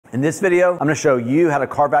In this video, I'm going to show you how to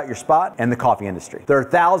carve out your spot in the coffee industry. There are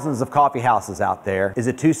thousands of coffee houses out there. Is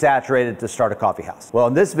it too saturated to start a coffee house? Well,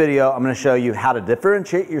 in this video, I'm going to show you how to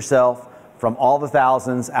differentiate yourself from all the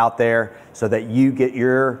thousands out there so that you get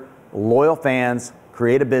your loyal fans,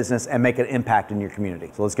 create a business, and make an impact in your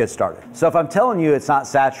community. So let's get started. So if I'm telling you it's not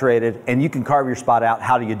saturated and you can carve your spot out,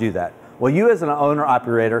 how do you do that? Well, you as an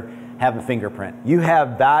owner-operator have a fingerprint. You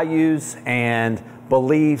have values and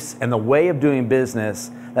beliefs and the way of doing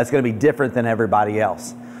business that's going to be different than everybody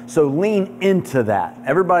else. So lean into that.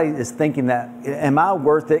 Everybody is thinking that, am I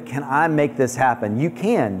worth it? Can I make this happen? You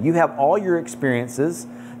can. You have all your experiences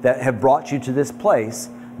that have brought you to this place.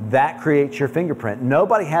 That creates your fingerprint.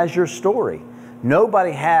 Nobody has your story.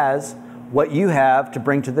 Nobody has what you have to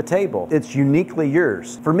bring to the table. It's uniquely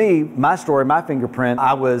yours. For me, my story, my fingerprint,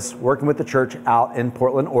 I was working with the church out in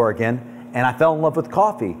Portland, Oregon, and I fell in love with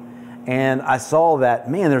coffee. And I saw that,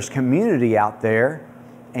 man, there's community out there.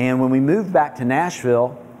 And when we moved back to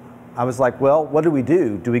Nashville, I was like, well, what do we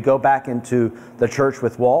do? Do we go back into the church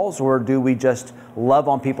with walls, or do we just love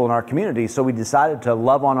on people in our community? So we decided to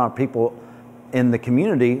love on our people in the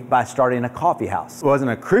community by starting a coffee house. It wasn't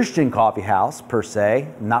a Christian coffee house per se,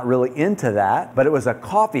 not really into that, but it was a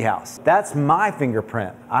coffee house. That's my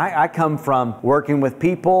fingerprint. I come from working with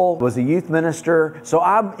people, was a youth minister, so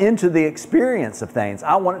I'm into the experience of things.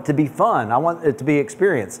 I want it to be fun. I want it to be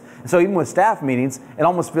experience. And so even with staff meetings, it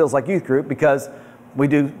almost feels like youth group because we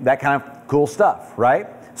do that kind of cool stuff, right?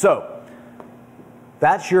 So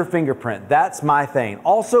that's your fingerprint. That's my thing.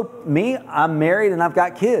 Also, me, I'm married and I've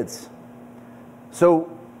got kids.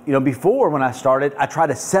 So, before when I started, I tried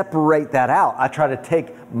to separate that out. I tried to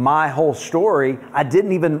take my whole story. I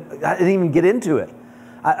didn't even get into it.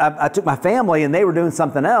 I took my family and they were doing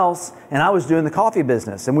something else and I was doing the coffee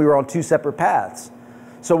business and we were on two separate paths.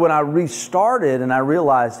 So when I restarted and I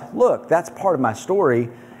realized, look, that's part of my story,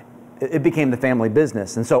 it became the family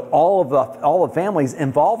business. And so all the families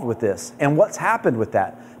involved with this. And what's happened with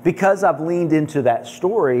that? Because I've leaned into that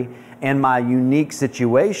story and my unique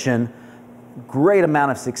situation, great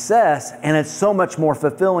amount of success, and it's so much more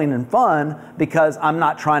fulfilling and fun because I'm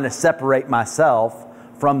not trying to separate myself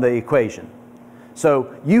from the equation.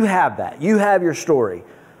 So you have that. You have your story.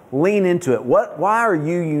 Lean into it. Why are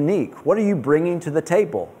you unique? What are you bringing to the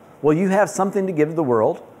table? Well, you have something to give to the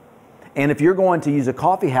world. And if you're going to use a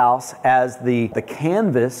coffee house as the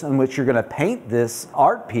canvas on which you're going to paint this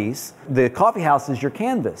art piece, the coffee house is your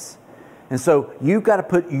canvas. And so you've got to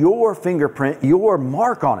put your fingerprint, your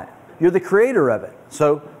mark on it. You're the creator of it.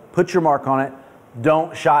 So put your mark on it.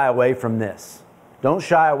 Don't shy away from this. Don't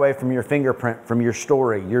shy away from your fingerprint, from your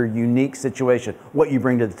story, your unique situation, what you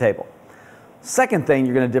bring to the table. Second thing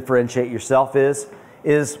you're going to differentiate yourself is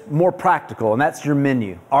more practical, and that's your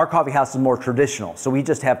menu. Our coffee house is more traditional, so we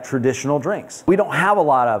just have traditional drinks. We don't have a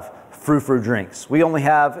lot of frou-frou drinks. We only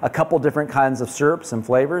have a couple different kinds of syrups and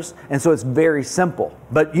flavors, and so it's very simple.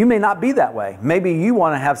 But you may not be that way. Maybe you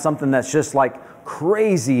want to have something that's just like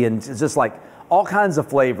crazy and it's just like all kinds of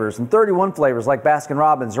flavors and 31 flavors like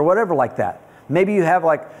Baskin-Robbins or whatever like that. Maybe you have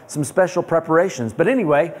like some special preparations. But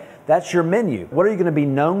anyway, that's your menu. What are you going to be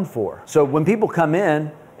known for? So when people come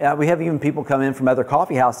in, we have even people come in from other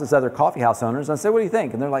coffee houses, other coffee house owners, and I say, what do you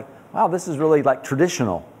think? And they're like, wow, this is really like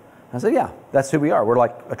traditional. I say, yeah, that's who we are. We're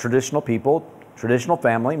like a traditional people, traditional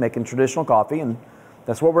family, making traditional coffee, and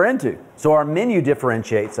that's what we're into. So our menu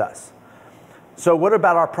differentiates us. So what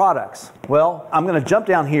about our products? Well, I'm going to jump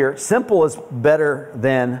down here. Simple is better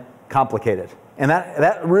than complicated. And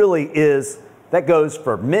that really is, that goes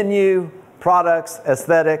for menu, products,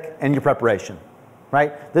 aesthetic, and your preparation,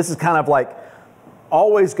 right? This is kind of like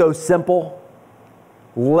always go simple,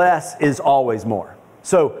 less is always more.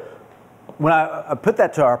 So when I put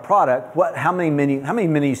that to our product, how many menu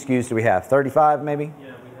SKUs do we have? 35 maybe?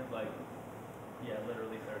 Yeah, we have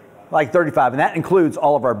literally 35. Like 35, and that includes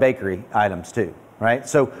all of our bakery items too, right?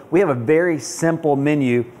 So we have a very simple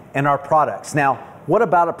menu in our products. Now, what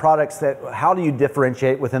about a products how do you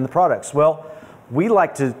differentiate within the products? Well, we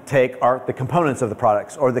like to take the components of the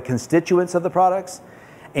products or the constituents of the products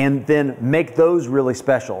and then make those really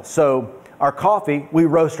special. So our coffee, we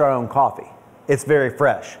roast our own coffee. It's very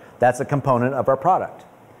fresh. That's a component of our product.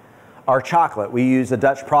 Our chocolate, we use a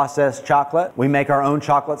Dutch processed chocolate. We make our own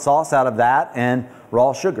chocolate sauce out of that and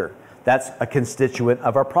raw sugar. That's a constituent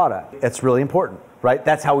of our product. It's really important, right?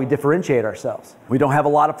 That's how we differentiate ourselves. We don't have a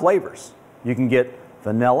lot of flavors. You can get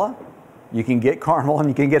vanilla, you can get caramel, and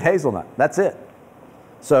you can get hazelnut. That's it.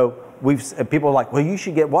 So people are like, well, you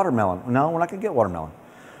should get watermelon. No, we're not going to get watermelon.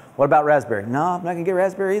 What about raspberry? No, I'm not going to get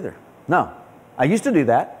raspberry either. No. I used to do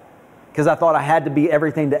that because I thought I had to be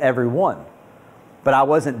everything to everyone. But I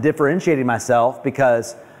wasn't differentiating myself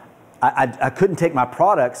because I couldn't take my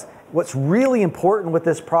products. What's really important with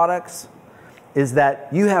this products is that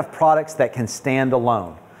you have products that can stand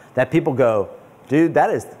alone. That people go, dude, that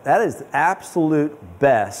is the absolute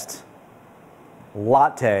best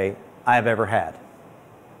latte I've ever had.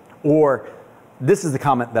 Or this is the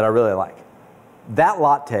comment that I really like. That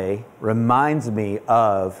latte reminds me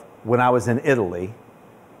of when I was in Italy,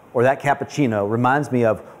 or that cappuccino reminds me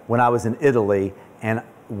of when I was in Italy, and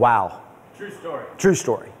wow. True story. True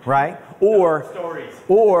story, right? Or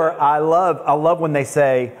I love when they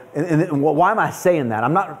say, and why am I saying that?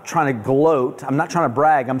 I'm not trying to gloat, I'm not trying to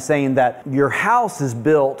brag, I'm saying that your house is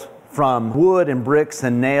built from wood and bricks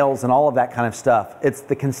and nails and all of that kind of stuff. It's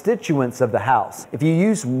the constituents of the house. If you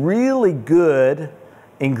use really good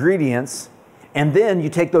ingredients, and then you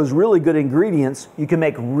take those really good ingredients, you can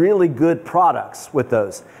make really good products with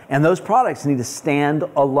those. And those products need to stand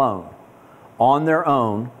alone, on their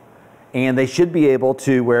own, and they should be able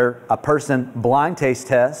to, where a person blind taste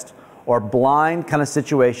test or blind kind of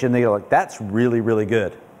situation, they go like, that's really, really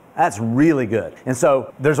good. That's really good. And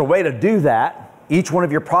so there's a way to do that. Each one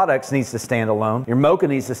of your products needs to stand alone. Your mocha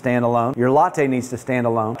needs to stand alone. Your latte needs to stand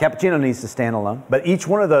alone. Cappuccino needs to stand alone. But each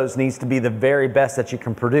one of those needs to be the very best that you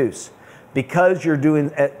can produce. Because you're doing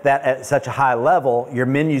that at such a high level, your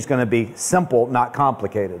menu is going to be simple, not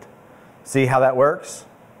complicated. See how that works?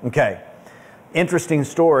 Okay. Interesting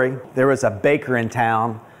story. There was a baker in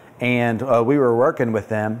town, and we were working with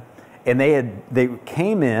them, and they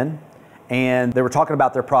came in, and they were talking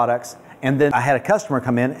about their products. And then I had a customer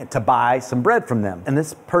come in to buy some bread from them. And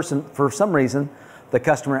this person, for some reason, the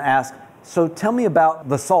customer asked, so tell me about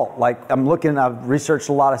the salt. Like I've researched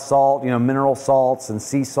a lot of salt, mineral salts and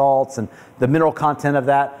sea salts and the mineral content of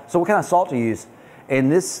that. So what kind of salt do you use?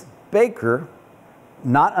 And this baker,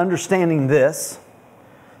 not understanding this,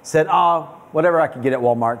 said, whatever I could get at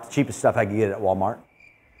Walmart, the cheapest stuff I could get at Walmart.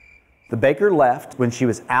 The baker left. When she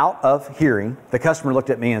was out of hearing, the customer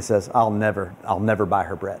looked at me and says, I'll never buy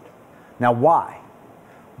her bread. Now, why?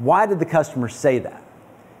 Why did the customer say that?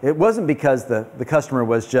 It wasn't because the customer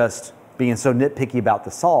was just being so nitpicky about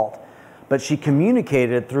the salt, but she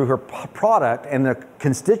communicated through her product and the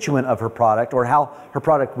constituent of her product, or how her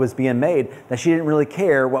product was being made, that she didn't really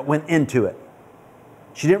care what went into it.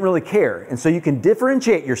 She didn't really care. And so you can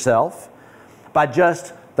differentiate yourself by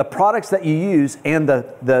just the products that you use, and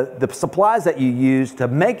the supplies that you use to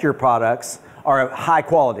make your products are of high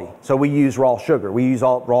quality. So we use raw sugar. We use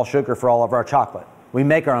raw sugar for all of our chocolate. We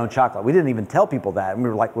make our own chocolate. We didn't even tell people that. And we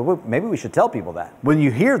were like, well, maybe we should tell people that. When you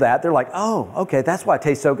hear that, they're like, oh, okay, that's why it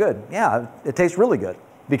tastes so good. Yeah, it tastes really good,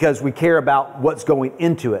 because we care about what's going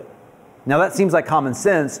into it. Now that seems like common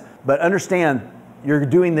sense, but understand you're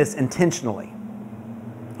doing this intentionally.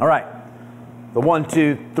 All right, the 1,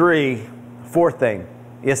 2, 3, 4th thing,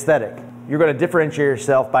 the aesthetic. You're going to differentiate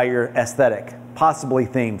yourself by your aesthetic, possibly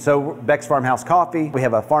themed. So Beck's Farmhouse Coffee, we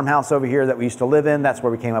have a farmhouse over here that we used to live in. That's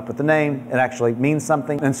where we came up with the name. It actually means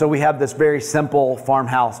something. And so we have this very simple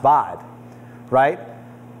farmhouse vibe, right?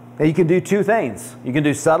 Now you can do two things. You can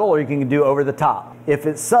do subtle, or you can do over the top. If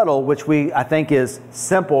it's subtle, which I think is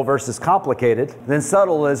simple versus complicated, then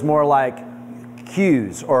subtle is more like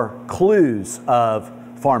cues or clues of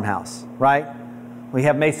farmhouse, right? We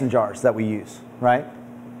have mason jars that we use, right?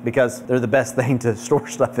 Because they're the best thing to store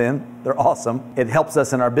stuff in. They're awesome. It helps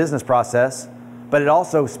us in our business process, but it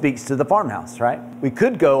also speaks to the farmhouse, right? We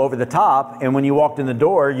could go over the top, and when you walked in the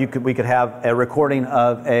door, we could have a recording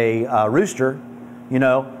of a rooster,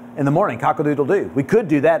 in the morning, cock-a-doodle-doo. We could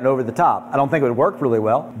do that and over the top. I don't think it would work really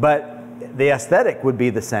well, but the aesthetic would be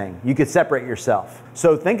the same. You could separate yourself.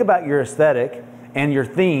 So think about your aesthetic and your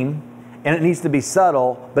theme, and it needs to be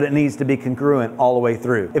subtle, but it needs to be congruent all the way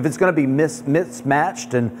through. If it's going to be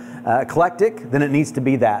mismatched and eclectic, then it needs to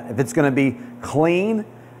be that. If it's going to be clean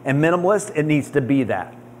and minimalist, it needs to be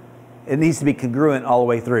that. It needs to be congruent all the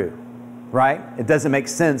way through, right? It doesn't make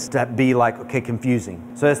sense to be like, okay,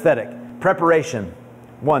 confusing. So aesthetic. Preparation.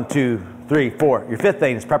 1, 2, 3, 4. Your 5th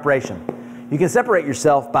thing is preparation. You can separate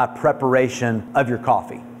yourself by preparation of your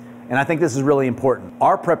coffee. And I think this is really important.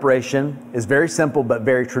 Our preparation is very simple, but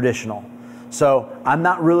very traditional. So I'm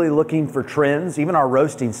not really looking for trends, even our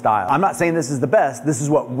roasting style. I'm not saying this is the best. This is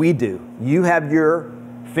what we do. You have your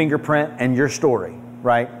fingerprint and your story,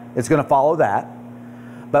 right? It's going to follow that.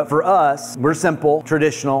 But for us, we're simple,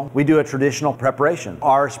 traditional. We do a traditional preparation.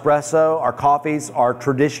 Our espresso, our coffees are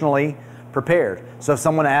traditionally prepared. So if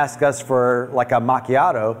someone asks us for like a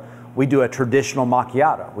macchiato, we do a traditional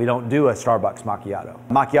macchiato. We don't do a Starbucks macchiato.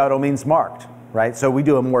 Macchiato means marked, right? So we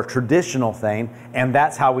do a more traditional thing, and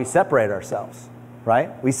that's how we separate ourselves,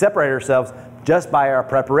 right? We separate ourselves just by our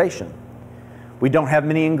preparation. We don't have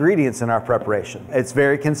many ingredients in our preparation. It's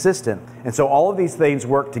very consistent. And so all of these things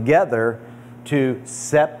work together to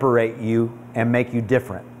separate you and make you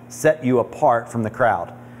different, set you apart from the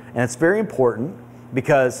crowd. And it's very important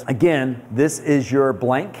because, again, this is your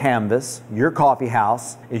blank canvas. Your coffee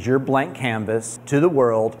house is your blank canvas to the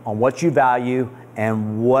world on what you value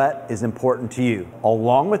and what is important to you.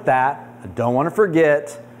 Along with that, I don't want to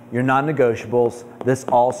forget your non-negotiables. This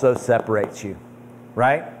also separates you,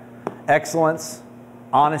 right? Excellence,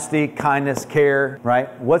 honesty, kindness, care,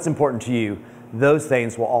 right? What's important to you? Those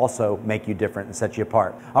things will also make you different and set you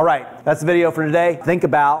apart. All right, that's the video for today. Think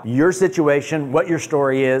about your situation, what your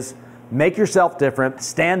story is. Make yourself different,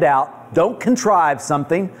 stand out. Don't contrive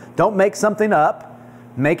something. Don't make something up.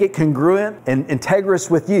 Make it congruent and integrous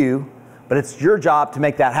with you, but it's your job to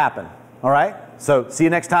make that happen. All right? So see you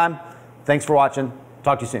next time. Thanks for watching.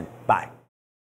 Talk to you soon.